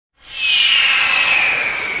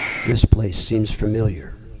This place seems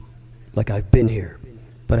familiar. Like I've been here.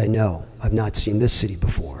 But I know I've not seen this city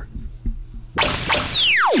before.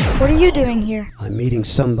 What are you doing here? I'm meeting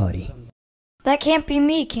somebody. That can't be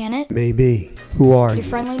me, can it? Maybe. Who are you? Your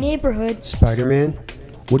friendly neighborhood. Spider-Man?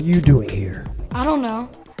 What are you doing here? I don't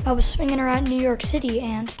know. I was swinging around New York City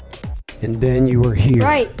and then you were here.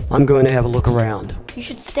 Right. I'm going to have a look around. You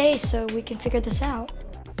should stay so we can figure this out.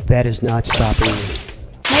 That is not stopping me.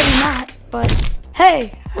 Maybe not, but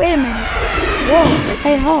hey, wait a minute. Whoa,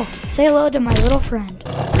 hey Hulk, say hello to my little friend.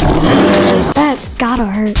 That's gotta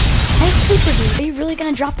hurt. Hey Superboy, are you really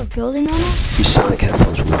gonna drop a building on us? These sonic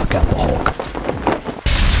headphones will knock out the Hulk.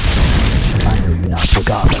 I know you're not from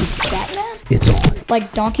Gotham. Batman? It's on.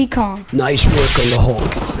 Like Donkey Kong. Nice work on the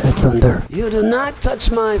Hulk. Is that thunder? You do not touch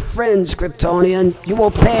my friends, Kryptonian. You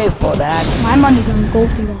will pay for that. My money's on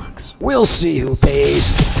Goldilocks. We'll see who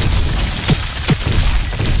pays.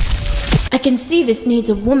 I can see this needs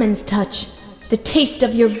a woman's touch. The taste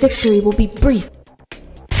of your victory will be brief.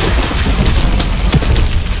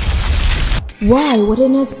 Why would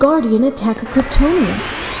an Asgardian attack a Kryptonian?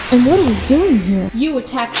 And what are we doing here? You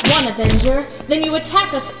attack one Avenger, then you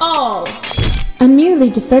attack us all! I'm merely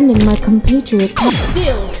defending my compatriot.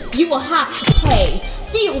 Still, you will have to pay.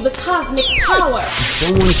 Feel the cosmic power! Did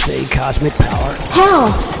someone say cosmic power?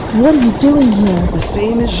 How? What are you doing here? The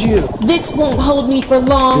same as you. This won't hold me for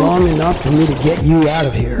long. Long enough for me to get you out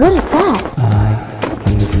of here. What is that? I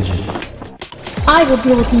am the Vision. I will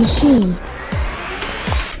deal with the machine.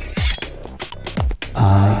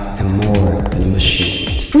 I am more than a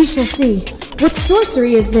machine. We shall see. What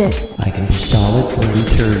sorcery is this? I can be solid or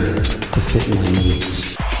material to fit my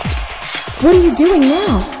needs. What are you doing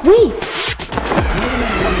now? Wait! Wait a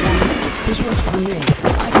minute, this one's for me.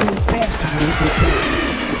 I can move faster than you can think.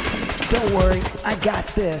 Don't worry, I got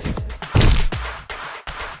this.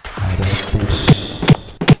 I don't think so.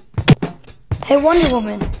 Hey Wonder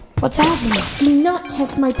Woman, what's happening? Do not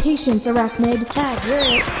test my patience, Arachnid. Dad,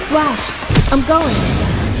 you're it. Flash, I'm going.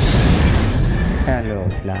 Hello,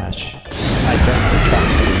 Flash. I bet I'm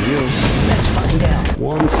faster than you. Let's find out.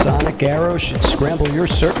 One sonic arrow should scramble your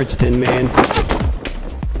circuits, Tin Man.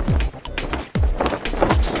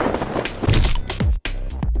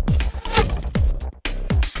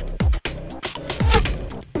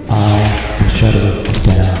 I am shutting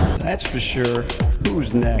down. That's for sure.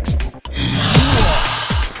 Who's next?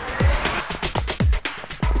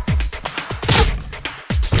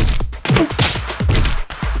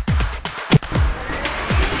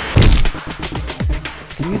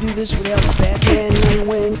 Can you do this without Batman,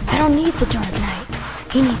 Nightwing? I don't need the Dark Knight.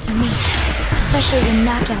 He needs me. Especially when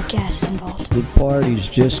knockout gas is involved. The party's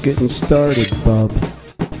just getting started, bub.